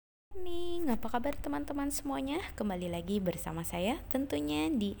apa kabar teman-teman semuanya? Kembali lagi bersama saya tentunya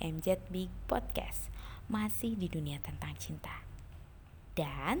di MZ Big Podcast. Masih di dunia tentang cinta.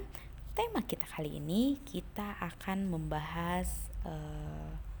 Dan tema kita kali ini kita akan membahas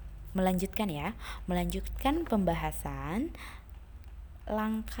melanjutkan pembahasan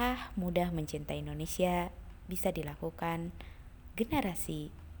langkah mudah mencintai Indonesia bisa dilakukan generasi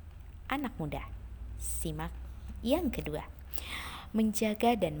anak muda. Simak yang kedua.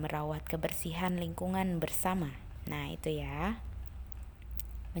 Menjaga dan merawat kebersihan lingkungan bersama. Nah, itu ya.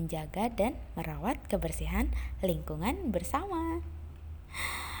 Menjaga dan merawat kebersihan lingkungan bersama.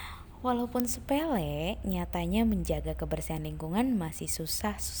 Walaupun sepele, nyatanya menjaga kebersihan lingkungan masih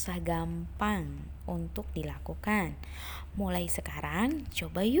susah gampang untuk dilakukan. Mulai sekarang,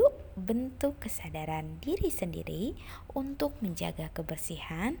 coba yuk bentuk kesadaran diri sendiri untuk menjaga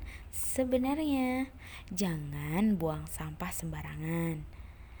kebersihan. Sebenarnya, jangan buang sampah sembarangan.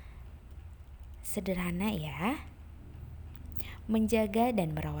 Sederhana ya. Menjaga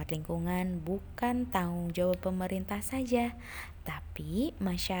dan merawat lingkungan bukan tanggung jawab pemerintah saja, tapi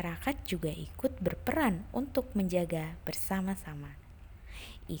masyarakat juga ikut berperan untuk menjaga bersama-sama.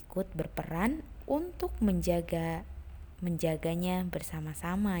 Ikut berperan untuk menjaganya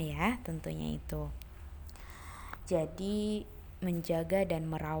bersama-sama ya, tentunya itu. Jadi menjaga dan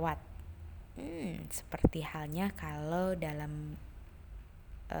merawat. Seperti halnya kalau dalam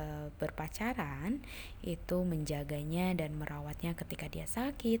berpacaran itu menjaganya dan merawatnya ketika dia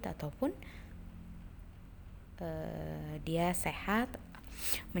sakit ataupun dia sehat,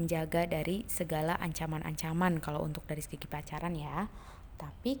 menjaga dari segala ancaman-ancaman kalau untuk dari segi pacaran ya.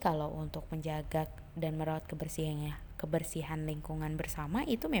 Tapi kalau untuk menjaga dan merawat kebersihan lingkungan bersama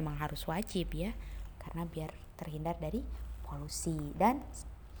itu memang harus wajib ya, karena biar terhindar dari polusi. Dan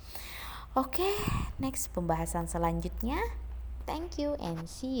oke, next pembahasan selanjutnya. Thank you and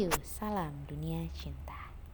see you. Salam dunia cinta.